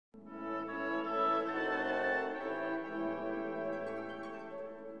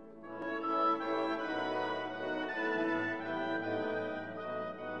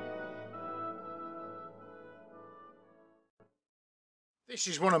This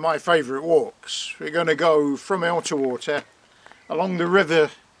is one of my favourite walks. We're going to go from Elterwater along the river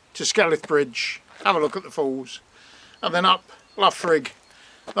to Skelwith Bridge, have a look at the falls, and then up Loughrigg,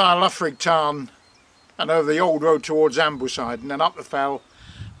 Loughrigg Tarn, and over the old road towards Ambleside, and then up the fell,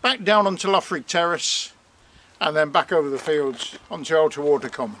 back down onto Loughrigg Terrace, and then back over the fields onto Elterwater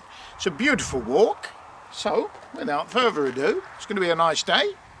Common. It's a beautiful walk, so without further ado, it's going to be a nice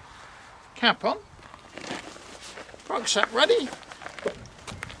day. Cap on, rucksack ready.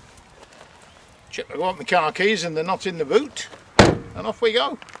 Check I got my car keys and they're not in the boot, and off we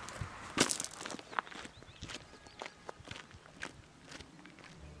go.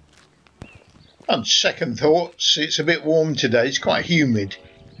 On second thoughts, it's a bit warm today, it's quite humid.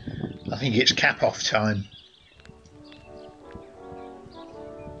 I think it's cap off time.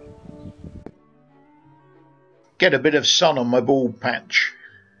 Get a bit of sun on my bald patch.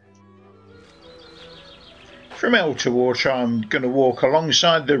 From Elterwater I'm going to walk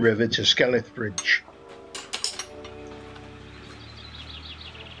alongside the river to Skelwith Bridge.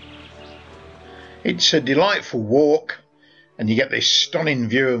 It's a delightful walk and you get this stunning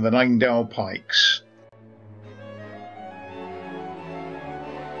view of the Langdale Pikes.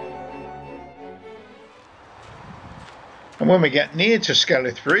 And when we get near to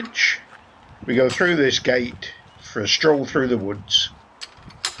Skelwith Bridge, we go through this gate for a stroll through the woods.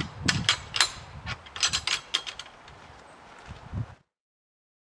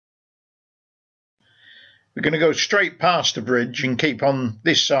 We're going to go straight past the bridge and keep on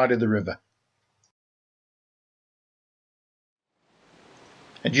this side of the river.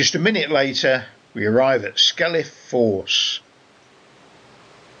 And just a minute later, we arrive at Skelwith Force.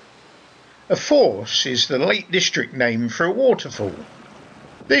 A force is the Lake District name for a waterfall.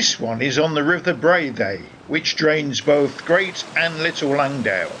 This one is on the River Brathay, which drains both Great and Little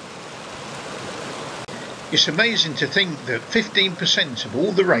Langdale. It's amazing to think that 15% of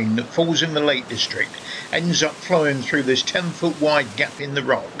all the rain that falls in the Lake District ends up flowing through this 10-foot wide gap in the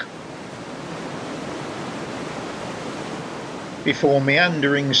rock, before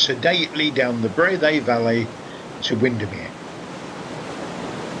meandering sedately down the Brathay Valley to Windermere.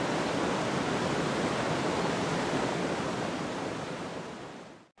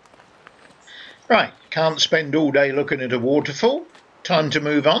 Right, can't spend all day looking at a waterfall, time to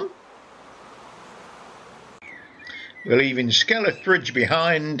move on. We're leaving Skelwith Bridge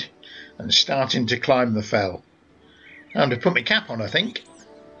behind and starting to climb the fell. Time to put my cap on, I think.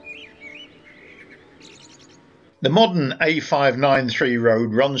 The modern A593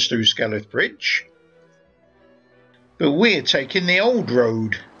 road runs through Skelwith Bridge, but we're taking the old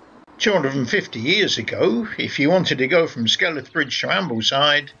road. 250 years ago, if you wanted to go from Skelwith Bridge to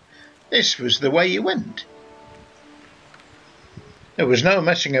Ambleside, this was the way you went. There was no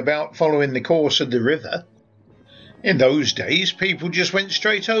messing about following the course of the river. In those days, people just went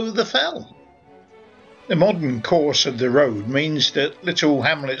straight over the fell. The modern course of the road means that little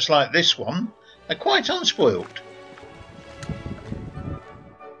hamlets like this one are quite unspoilt.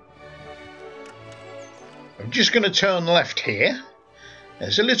 I'm just going to turn left here.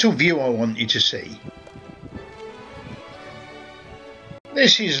 There's a little view I want you to see.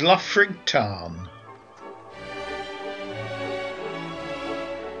 This is Loughrigg Tarn.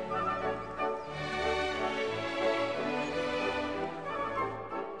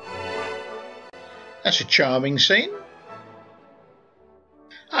 That's a charming scene.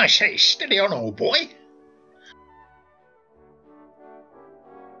 I say, steady on, old boy.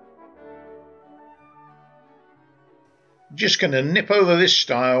 Just going to nip over this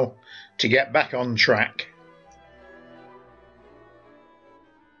stile to get back on track.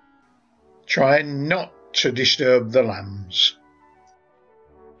 Try not to disturb the lambs.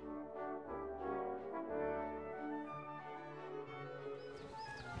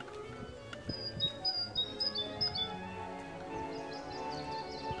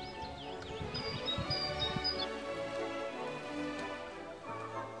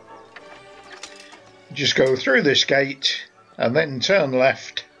 Just go through this gate and then turn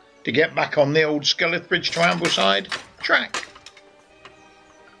left to get back on the old Skelwith Bridge to Ambleside track.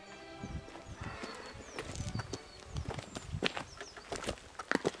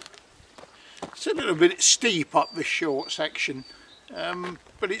 It's a little bit steep up this short section,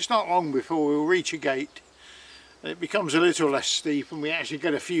 but it's not long before we'll reach a gate. It becomes a little less steep and we actually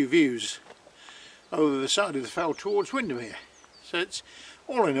get a few views over the side of the fell towards Windermere. So it's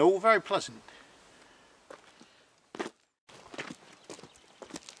all in all very pleasant.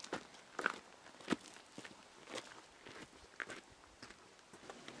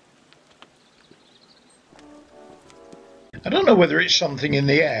 I don't know whether it's something in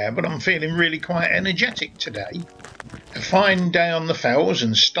the air, but I'm feeling really quite energetic today. A fine day on the fells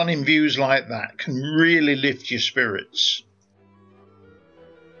and stunning views like that can really lift your spirits.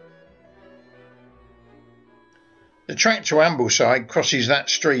 The track to Ambleside crosses that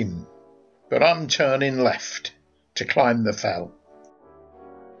stream, but I'm turning left to climb the fell.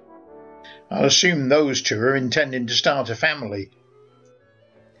 I assume those two are intending to start a family.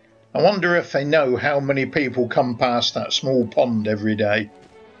 I wonder if they know how many people come past that small pond every day.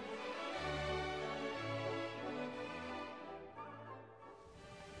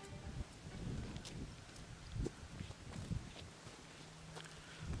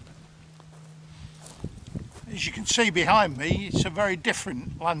 As you can see behind me, it's a very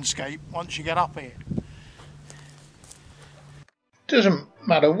different landscape once you get up here. Doesn't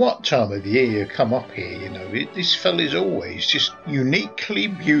matter what time of year you come up here, you know, this fell is always just uniquely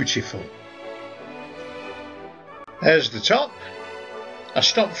beautiful. There's the top. I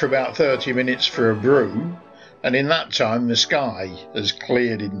stopped for about 30 minutes for a brew, and in that time the sky has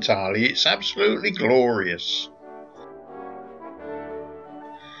cleared entirely. It's absolutely glorious.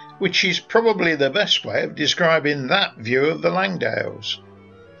 Which is probably the best way of describing that view of the Langdales.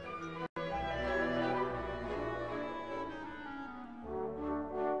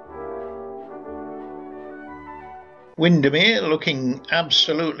 Windermere looking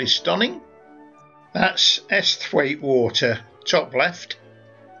absolutely stunning. That's Esthwaite Water, top left.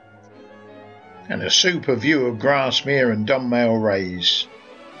 And a super view of Grasmere and Dunmail Raise.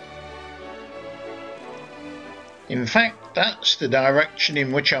 In fact, that's the direction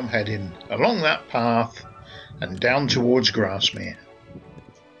in which I'm heading, along that path and down towards Grasmere.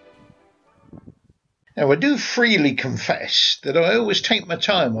 Now, I do freely confess that I always take my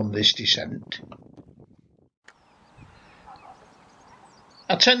time on this descent.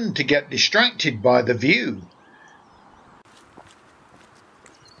 I tend to get distracted by the view.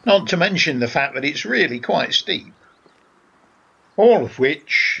 Not to mention the fact that it's really quite steep. All of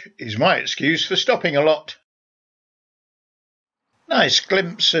which is my excuse for stopping a lot. Nice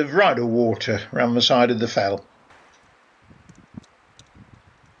glimpse of Rydal water round the side of the fell.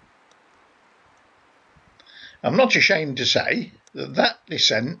 I'm not ashamed to say that that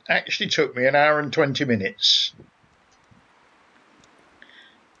descent actually took me 1 hour and 20 minutes.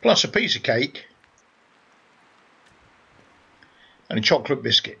 Plus a piece of cake and a chocolate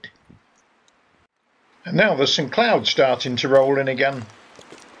biscuit. And now there's some clouds starting to roll in again.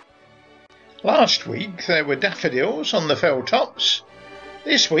 Last week there were daffodils on the fell tops.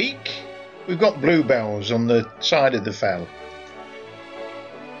 This week we've got bluebells on the side of the fell.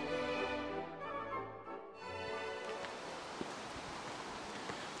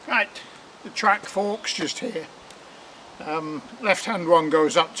 Right, the track forks just here. Left hand one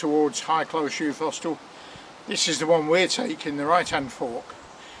goes up towards High Close Youth Hostel. This is the one we're taking, the right hand fork.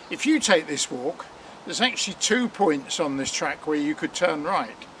 If you take this walk, there's actually 2 points on this track where you could turn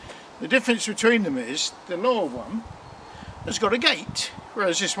right. The difference between them is the lower one has got a gate,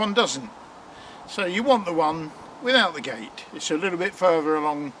 whereas this one doesn't. So you want the one without the gate. It's a little bit further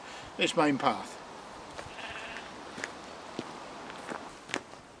along this main path.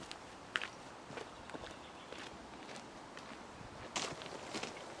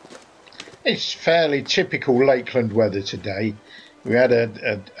 It's fairly typical Lakeland weather today. We had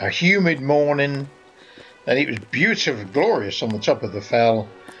a humid morning and it was beautiful, glorious on the top of the fell.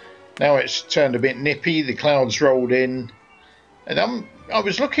 Now it's turned a bit nippy, the clouds rolled in, and I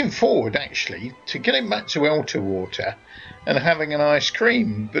was looking forward actually to getting back to Elterwater and having an ice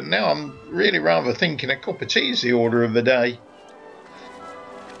cream, but now I'm really rather thinking a cup of tea is the order of the day.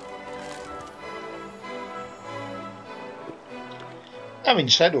 Having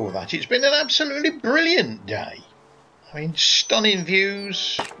said all that, it's been an absolutely brilliant day. I mean, stunning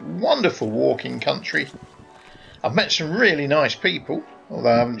views, wonderful walking country. I've met some really nice people,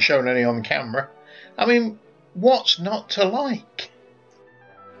 although I haven't shown any on camera. I mean, what's not to like?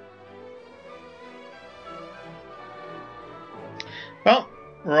 Well,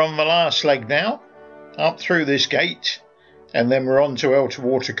 we're on the last leg now, up through this gate, and then we're on to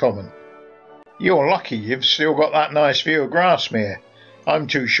Elterwater Common. You're lucky you've still got that nice view of Grasmere. I'm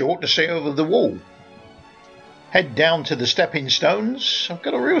too short to see over the wall. Head down to the stepping stones. I've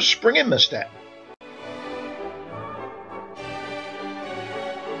got a real spring in my step.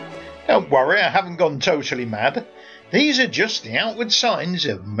 Don't worry, I haven't gone totally mad. These are just the outward signs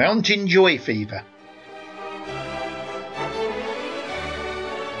of mountain joy fever.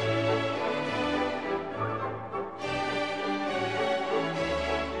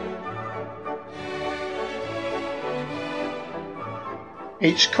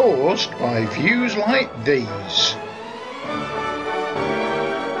 It's caused by views like these.